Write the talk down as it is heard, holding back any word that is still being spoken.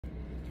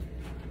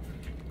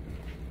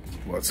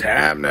What's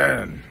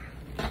happening?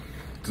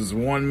 This is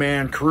one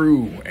Man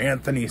Kru,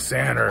 Anthony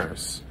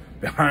Sanders,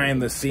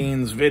 behind the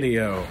scenes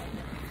video.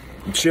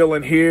 I'm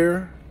chilling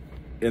here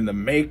in the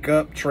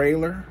makeup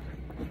trailer,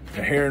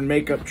 the hair and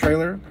makeup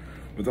trailer,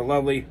 with the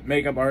lovely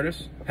makeup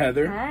artist,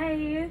 Heather.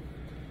 Hi.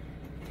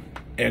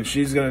 And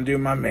she's gonna do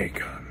my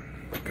makeup,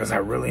 because I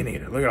really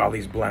need it. Look at all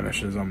these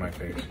blemishes on my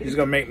face. She's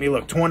gonna make me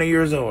look 20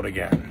 years old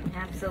again.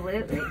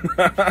 Absolutely.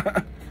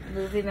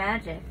 Movie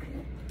magic.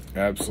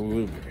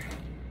 Absolutely.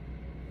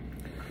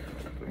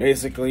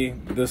 Basically,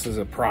 this is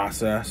a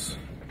process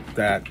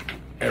that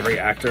every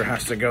actor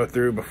has to go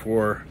through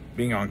before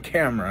being on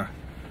camera.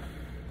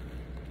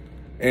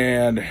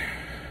 And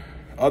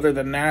other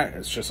than that,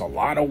 it's just a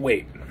lot of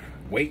waiting.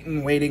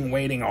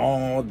 Waiting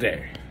all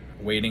day.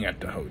 Waiting at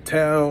the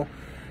hotel,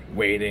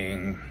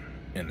 waiting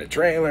in the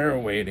trailer,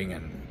 waiting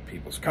in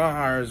people's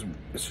cars.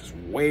 It's just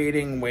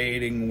waiting.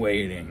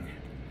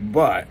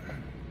 But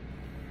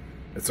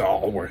it's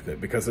all worth it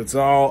because it's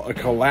all a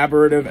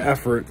collaborative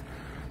effort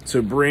to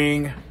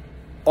bring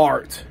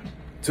art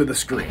to the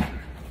screen.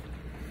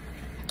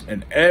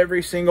 And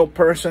every single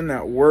person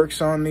that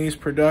works on these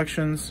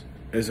productions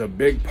is a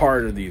big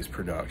part of these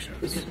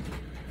productions.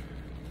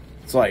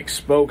 It's like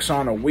spokes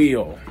on a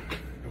wheel.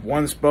 If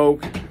one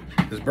spoke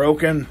is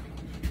broken,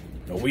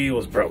 the wheel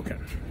is broken.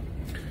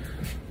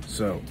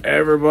 So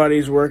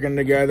everybody's working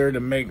together to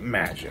make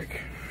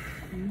magic.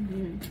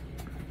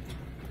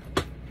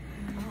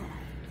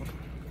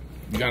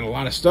 You got a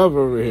lot of stuff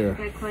over here.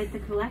 Got quite the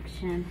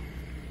collection.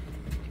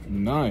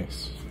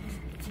 Nice.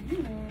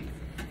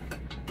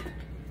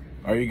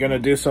 Are you gonna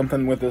do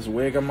something with this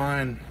wig of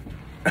mine?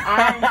 The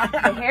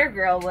hair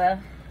girl will.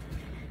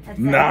 That's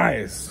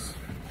nice.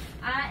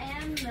 I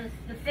am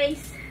the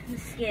face and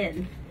the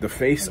skin. The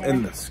face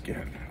and the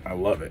skin. I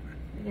love it.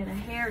 We got a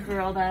hair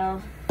girl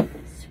that'll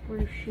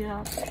spruce you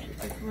up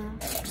as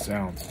well.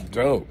 Sounds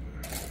dope.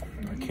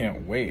 I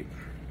can't wait.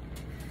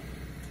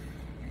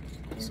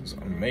 This is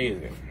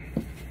amazing.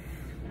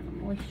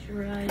 Gonna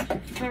moisturize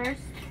it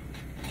first.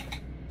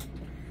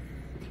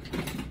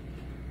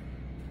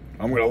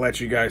 I'm gonna let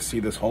you guys see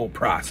this whole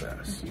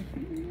process.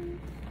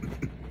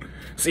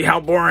 See how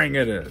boring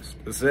it is.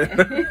 That's it.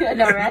 I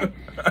know, right?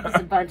 It's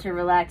a bunch of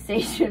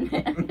relaxation,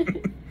 man. I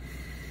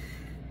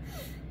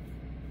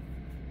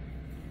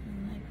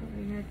like what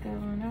we got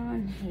going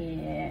on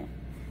here.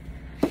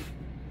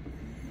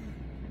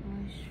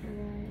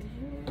 Moisturize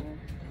you.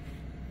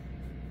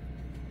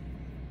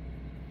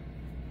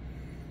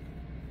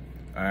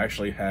 I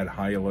actually had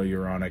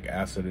hyaluronic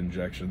acid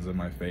injections in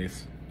my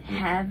face.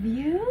 Have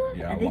you?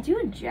 Yeah. They do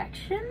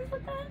injections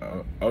with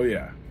that? Oh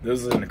yeah. This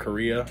is in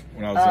Korea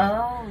when I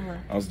was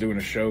I was doing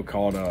a show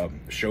called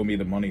Show Me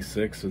the Money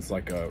 6. It's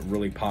like a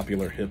really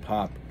popular hip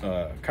hop,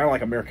 kind of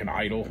like American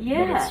Idol,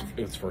 yeah.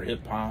 but it's for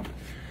hip hop.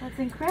 That's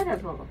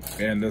incredible.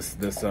 And this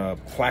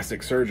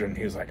plastic surgeon,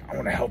 he was like, I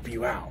want to help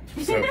you out.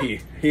 So he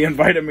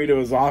invited me to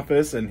his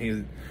office and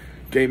he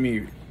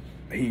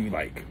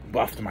like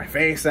buffed my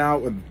face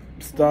out with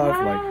stuff.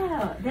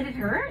 Wow. Did it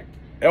hurt?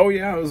 Oh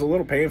yeah, it was a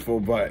little painful,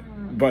 but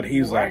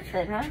he's like, worth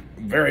it, huh?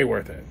 very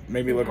worth it.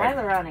 Made me look like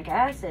hyaluronic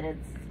acid.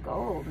 It's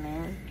gold,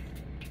 man.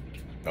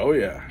 Oh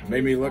yeah,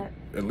 made me look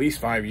at least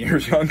 5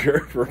 years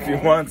younger for a few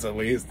months at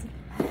least.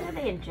 I know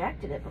they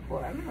injected it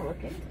before. I'm gonna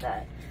look into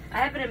that. I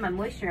have it in my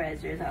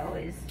moisturizers. I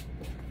always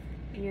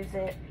use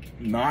it.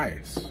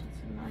 Nice. It's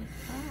a nice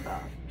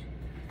product.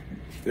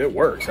 It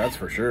works, that's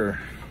for sure.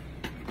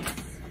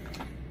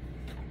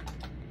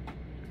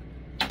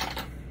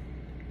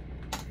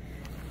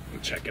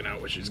 Checking out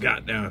what she's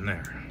got down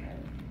there.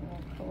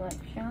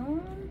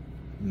 Collection.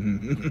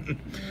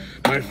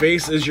 My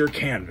face is your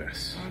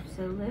canvas.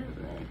 Absolutely.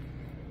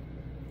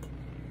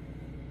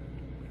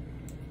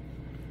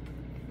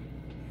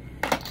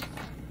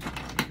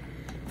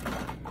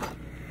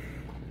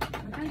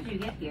 How did you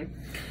get here?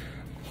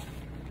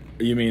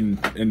 You mean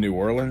in New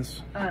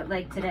Orleans?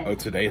 Like today. Oh,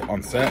 today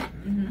on set?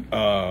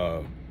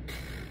 I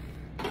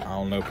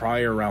don't know,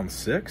 probably around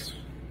 6.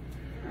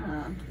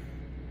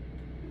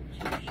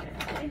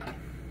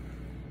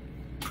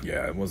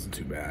 Yeah, it wasn't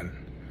too bad.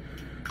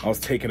 I was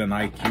taking an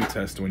IQ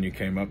test when you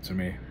came up to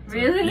me.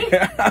 Really?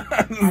 Yeah.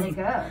 How'd it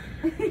go?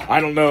 I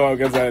don't know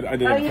because I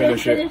didn't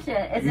finish it. Is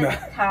it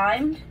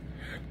timed?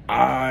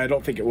 I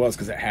don't think it was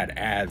because it had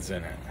ads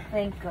in it.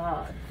 Thank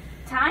God.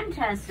 Time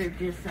tests are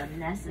just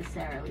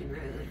unnecessarily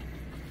rude.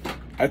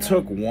 I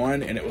took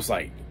one and it was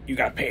like, you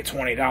got to pay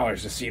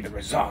 $20 to see the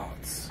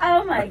results.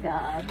 Oh my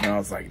God. And I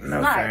was like,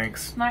 no Smart.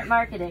 thanks. Smart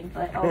marketing,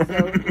 but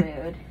also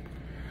rude.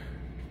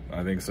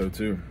 I think so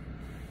too.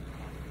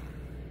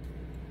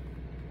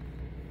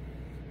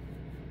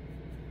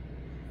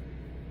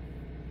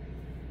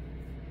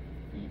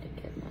 Need to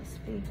get my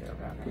speaker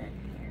running in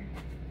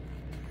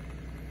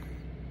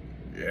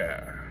here.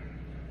 Yeah.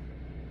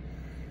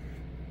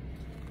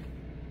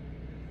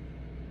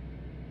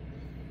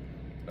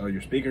 Oh,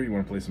 your speaker? You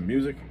want to play some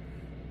music?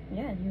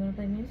 Yeah, you want to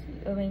play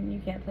music? I mean, you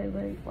can't play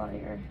while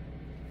you're...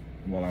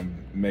 While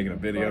I'm making a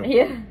video?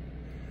 Yeah.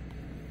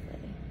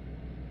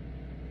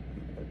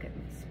 Look at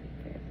my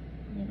speaker.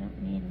 You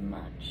don't need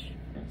much.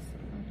 Just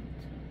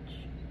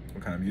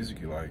What kind of music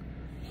you like?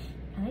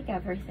 I like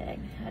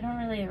everything. I don't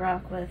really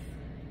rock with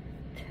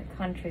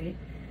country,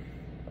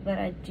 but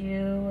I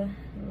do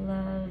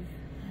love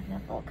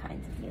all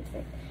kinds of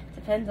music.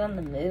 Depends on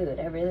the mood.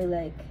 I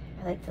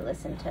like to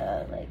listen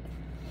to, like,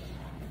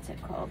 what's it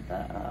called? The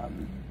not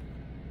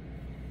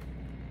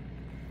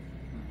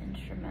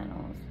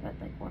instrumentals, but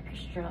like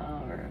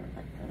orchestra or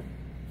like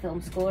the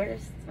film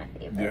scores. It's my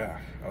favorite. Yeah.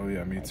 Oh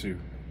yeah, me too.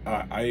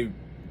 I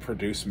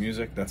produce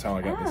music. That's how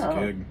I got this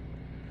gig.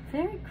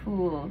 Very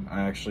cool.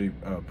 I actually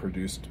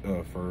produced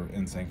for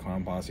Insane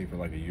Clown Posse for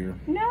like a year.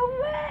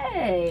 No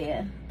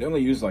way! They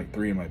only used like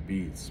 3 of my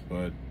beats,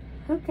 but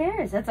who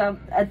cares? That's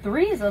a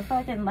 3 is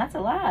that's a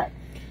lot.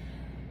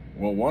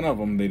 Well, one of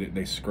them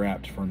they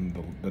scrapped from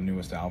the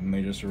newest album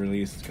they just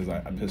released because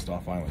I pissed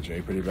off Violent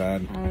J pretty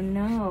bad. Oh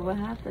no, what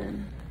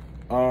happened?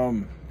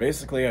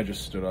 Basically I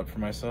just stood up for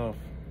myself.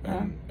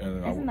 And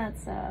isn't that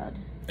sad?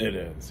 It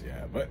is,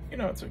 yeah, but you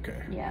know, it's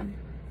okay. Yeah.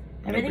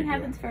 Everything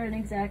happens for an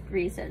exact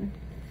reason.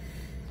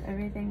 So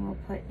everything will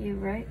put you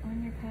right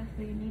on your path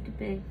where you need to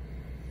be.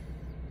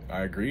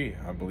 I agree.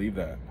 I believe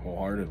that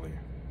wholeheartedly.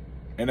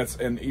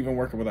 And even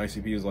working with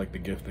ICP is like the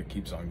gift that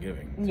keeps on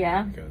giving.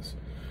 Yeah.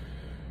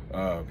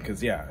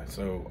 Because yeah,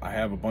 so I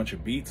have a bunch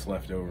of beats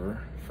left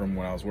over from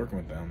when I was working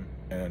with them,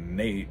 and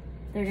Nate.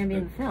 They're gonna be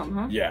in the film,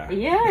 huh? Yeah.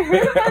 Yeah, I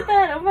heard about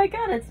that. Oh my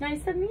god, it's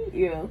nice to meet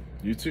you.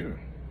 You too.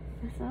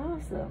 That's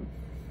awesome.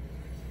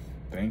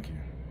 Thank you.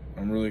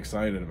 I'm really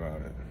excited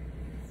about it.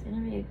 It's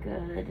gonna be a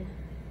good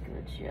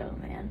show,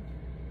 man.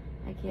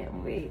 I can't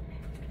wait.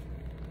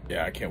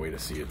 Yeah, I can't wait to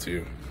see it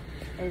too.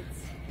 We've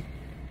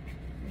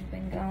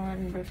been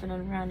going, ripping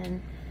and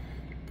running.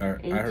 I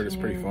heard it's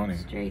pretty funny.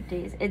 Straight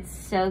days. It's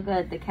so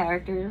good. The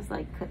characters,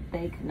 like,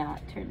 they could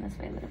not turn this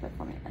way a little bit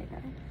for me. Like,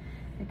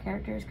 the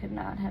characters could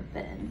not have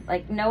been,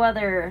 like, no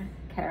other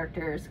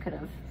characters could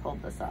have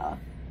pulled this off.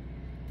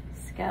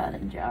 Scott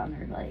and John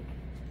are, like,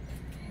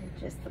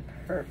 just the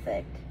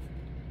perfect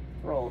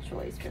role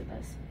choice for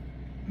this.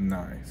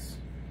 Nice.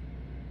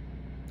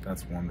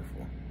 That's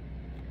wonderful.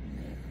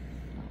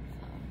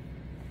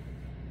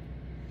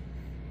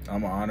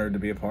 I'm honored to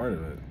be a part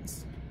of it.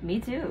 Me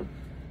too.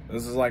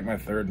 This is like my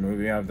 3rd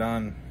movie I've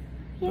done.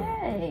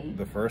 Yay.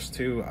 The first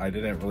 2, I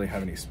didn't really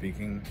have any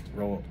speaking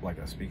role, like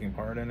a speaking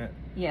part in it.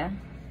 Yeah.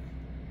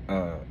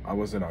 I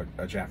was in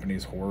a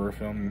Japanese horror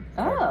film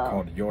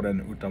called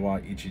Yoren Utawa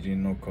Ichijin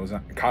no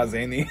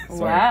Kazeni.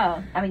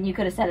 Wow. I mean, you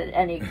could have said it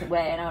any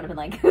way, and I would have been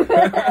like,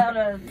 I would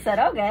have said,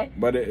 okay.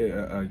 But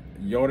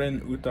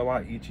Yoren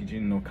Utawa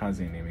Ichijin no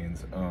Kazeni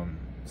means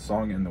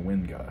Song in the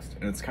Wind Gust.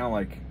 And it's kind of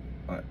like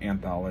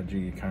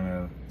anthology kind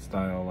of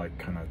style, like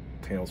kind of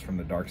Tales from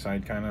the Dark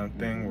Side kind of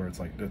thing, where it's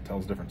like it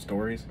tells different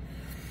stories.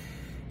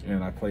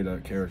 And I played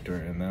a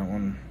character in that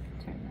one.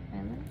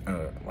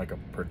 Like a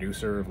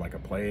producer of like a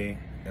play,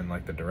 and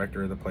like the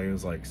director of the play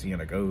was like seeing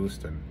a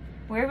ghost. And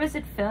where was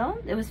it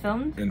filmed? It was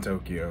filmed in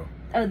Tokyo.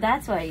 Oh,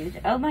 that's why you.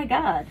 Oh my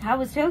God, how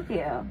was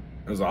Tokyo?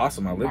 It was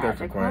awesome. I lived there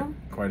for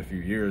quite a few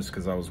years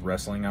because I was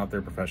wrestling out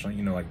there professionally.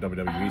 You know, like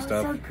WWE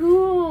stuff. So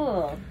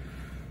cool.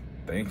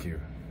 Thank you.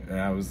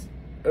 Yeah, it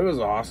was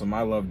awesome.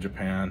 I love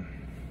Japan.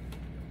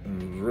 It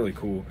was really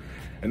cool.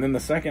 And then the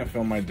second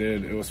film I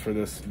did, it was for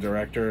this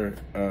director,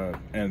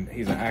 and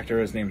he's an actor.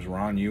 His name's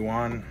Ron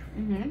Yuan.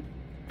 Mm-hmm.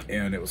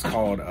 And it was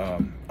called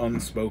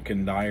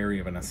Unspoken Diary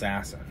of an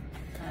Assassin.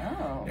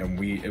 Oh. And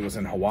it was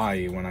in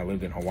Hawaii when I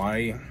lived in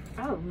Hawaii.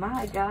 Oh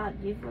my God,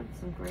 you've lived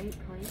some great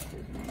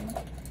places, man.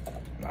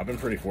 I've been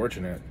pretty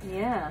fortunate.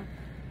 Yeah.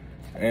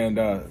 And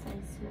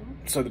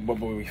so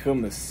we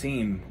filmed this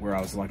scene where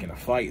I was like in a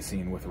fight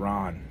scene with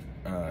Ron,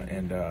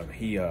 and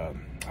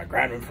I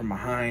grabbed him from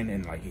behind,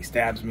 and like he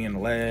stabs me in the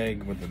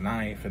leg with the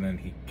knife, and then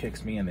he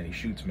kicks me, and then he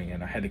shoots me,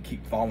 and I had to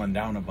keep falling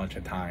down a bunch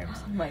of times.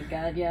 Oh my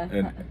God,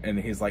 yeah. And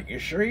he's like, "You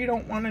sure you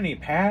don't want any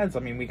pads? I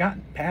mean, we got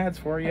pads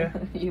for you."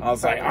 I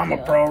was like, "I'm a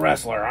pro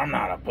wrestler. I'm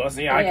not a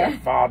pussy. I can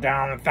fall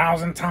down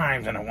 1,000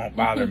 times and it won't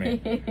bother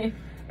me."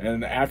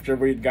 And after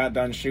we got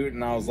done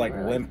shooting, I was like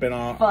limping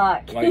off.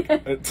 Fuck. Like,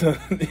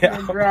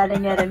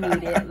 regretting it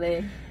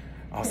immediately.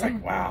 I was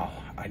like, wow,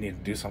 I need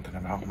to do something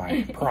about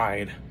my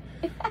pride.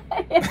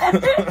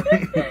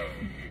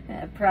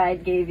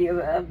 Pride gave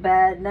you a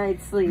bad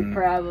night's sleep,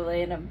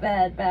 probably, and a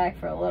bad back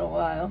for a little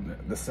while.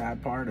 The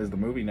sad part is the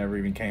movie never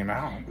even came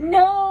out.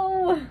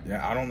 No!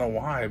 Yeah, I don't know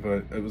why,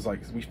 but it was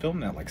like, we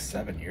filmed that like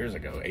 7 years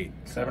ago,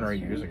 7 or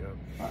 8 years ago.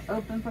 Well,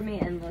 open for me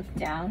and look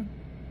down.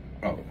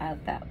 Oh.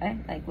 Out that way.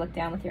 Like, look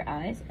down with your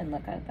eyes and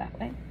look out that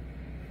way.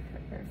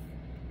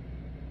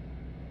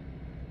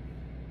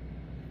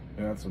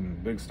 Yeah, that's some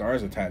big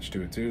stars attached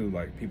to it, too.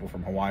 Like, people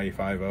from Hawaii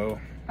 5-0.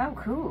 Oh,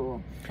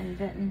 cool. And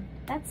Benton.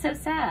 That's so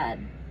sad.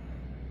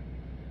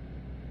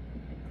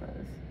 Close.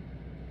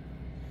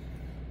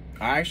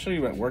 I actually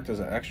worked as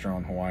an extra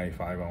on Hawaii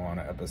 5-0 on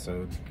an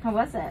episode. How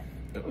was it?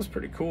 It was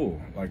pretty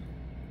cool. Like,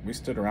 we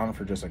stood around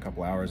for just a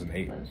couple hours and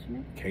ate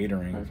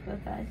catering. Close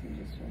both eyes and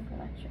just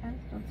relax your eyes.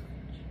 Don't switch.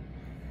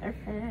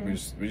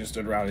 Perfect. We just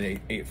stood around and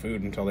ate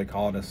food until they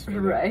called us.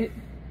 Right.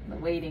 The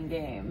waiting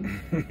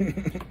game.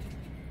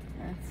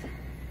 That's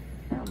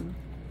film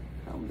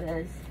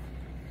biz.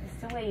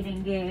 It's a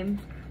waiting game.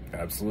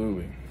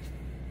 Absolutely.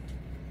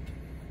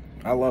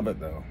 I love it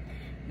though.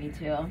 Me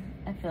too.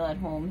 I feel at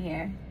home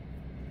here.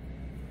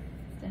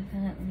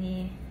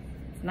 Definitely,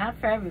 it's not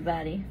for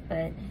everybody, but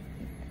I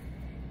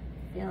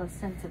feel a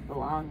sense of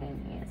belonging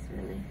here. It's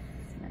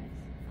nice.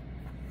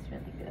 It's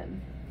really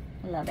good.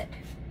 I love it.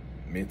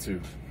 Me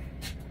too.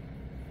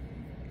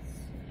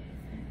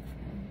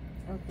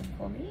 Open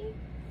for me.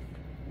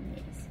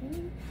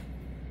 Amazing.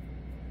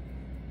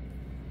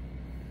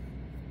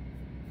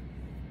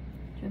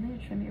 Do you want me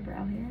to trim your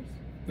brow hairs?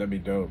 That'd be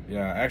dope.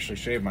 Yeah, I actually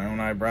shave my own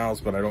eyebrows,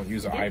 but I don't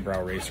use an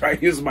eyebrow razor. I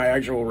use my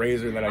actual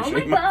razor that I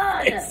shave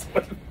my face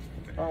with.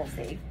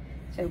 Ballsy.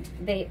 So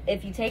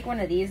if you take one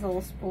of these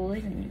little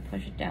spoolies and you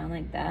push it down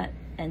like that,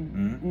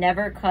 and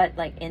never cut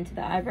like into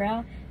the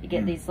eyebrow, you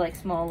get these like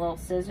small little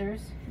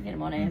scissors. You get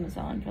them on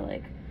Amazon for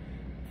like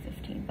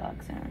 $15.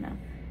 I don't know.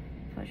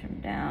 Push them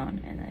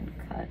down and then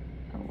cut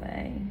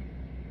away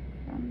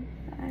from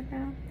the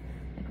eyebrow,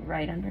 like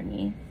right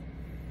underneath.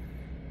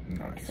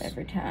 Nice. So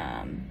every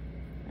time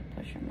I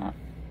push them up.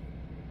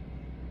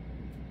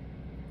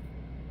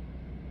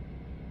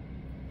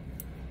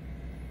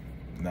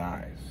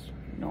 Nice.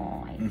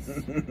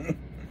 Nice.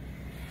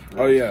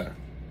 Oh yeah,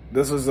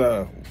 this is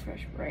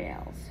fresh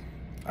brows.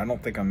 I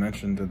don't think I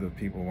mentioned to the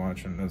people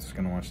watching that's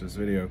gonna watch this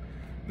video.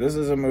 This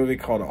is a movie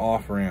called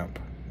Off Ramp,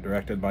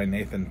 directed by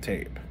Nathan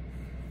Tape,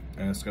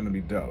 and it's gonna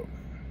be dope.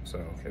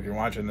 So if you're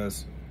watching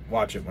this,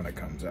 watch it when it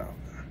comes out.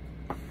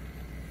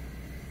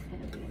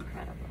 It'll be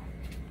incredible.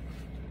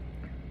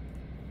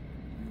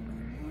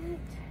 Alright,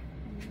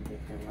 and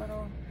get the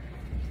little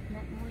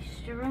net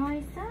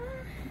moisturizer,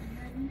 and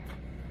then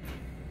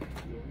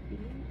you'll be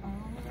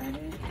all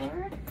ready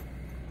for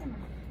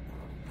summer.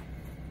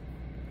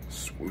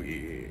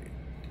 Sweet.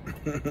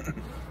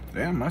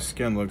 Damn, my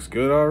skin looks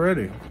good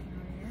already.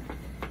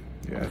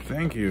 Yeah,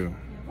 thank you. You're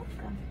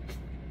welcome.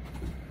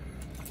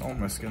 I want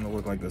my skin to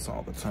look like this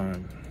all the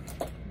time.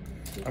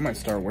 I might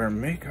start wearing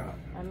makeup.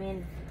 I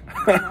mean,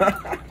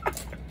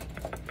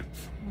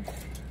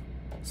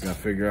 Just gotta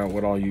figure out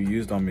what all you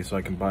used on me so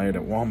I can buy it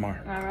at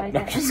Walmart. all right.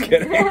 No, just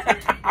kidding.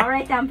 I'll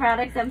write down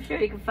products. I'm sure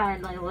you can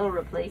find like a little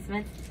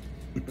replacement.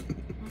 It's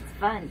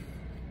fun.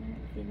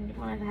 If you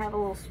want to have a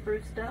little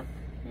spruced up,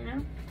 you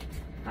know,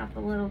 pop a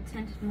little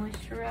tinted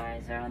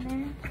moisturizer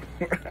on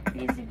there.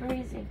 Easy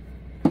breezy.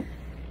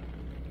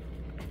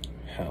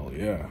 Hell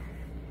yeah.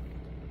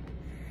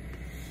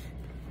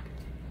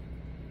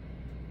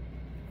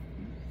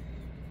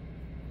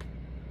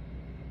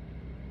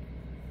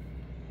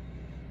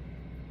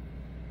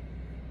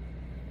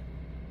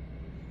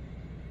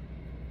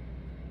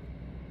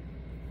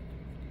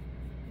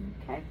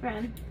 Okay,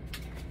 friend.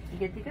 You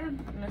good to go? I'm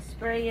gonna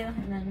spray you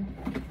and then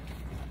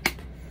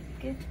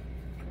good.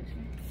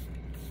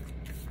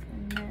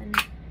 And then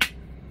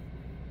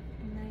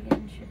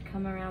Megan should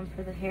come around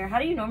for the hair. How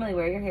do you normally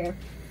wear your hair?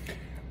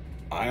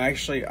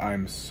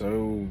 I'm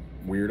so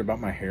weird about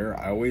my hair.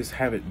 I always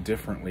have it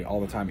differently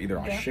all the time. Either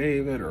I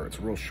shave it, or it's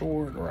real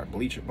short, or I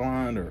bleach it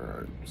blonde,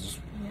 or just,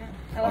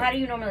 Oh, how do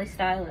you normally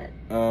style it?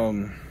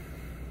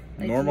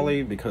 Like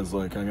normally, because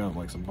like I got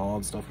like some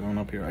bald stuff going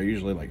up here, I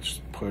usually like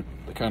just put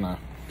the kind of,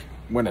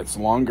 when it's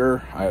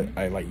longer,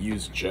 I like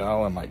use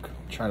gel and like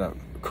try to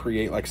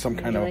create like some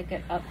kind of like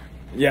it up.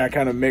 Yeah,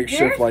 kind of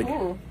makeshift like.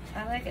 Cool.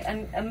 I like it.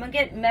 I'm gonna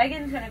get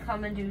Megan's gonna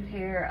come and do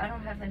hair. I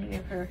don't have any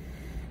of her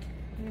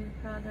new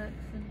products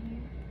in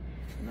here.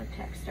 I'm gonna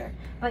text her.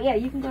 But yeah,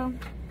 you can go.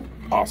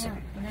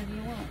 Awesome. Whenever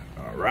you want.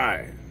 All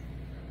right.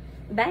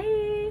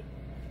 Bye.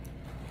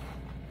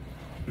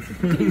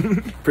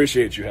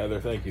 Appreciate you, Heather.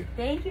 Thank you.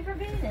 Thank you for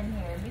being in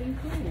here, being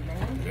cool,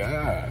 man.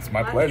 Yeah, it's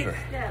my pleasure.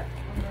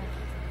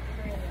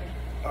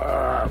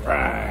 All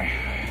right.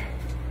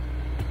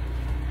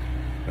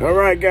 All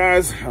right,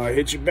 guys. I'll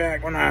hit you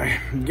back when I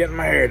get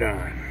my hair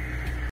done.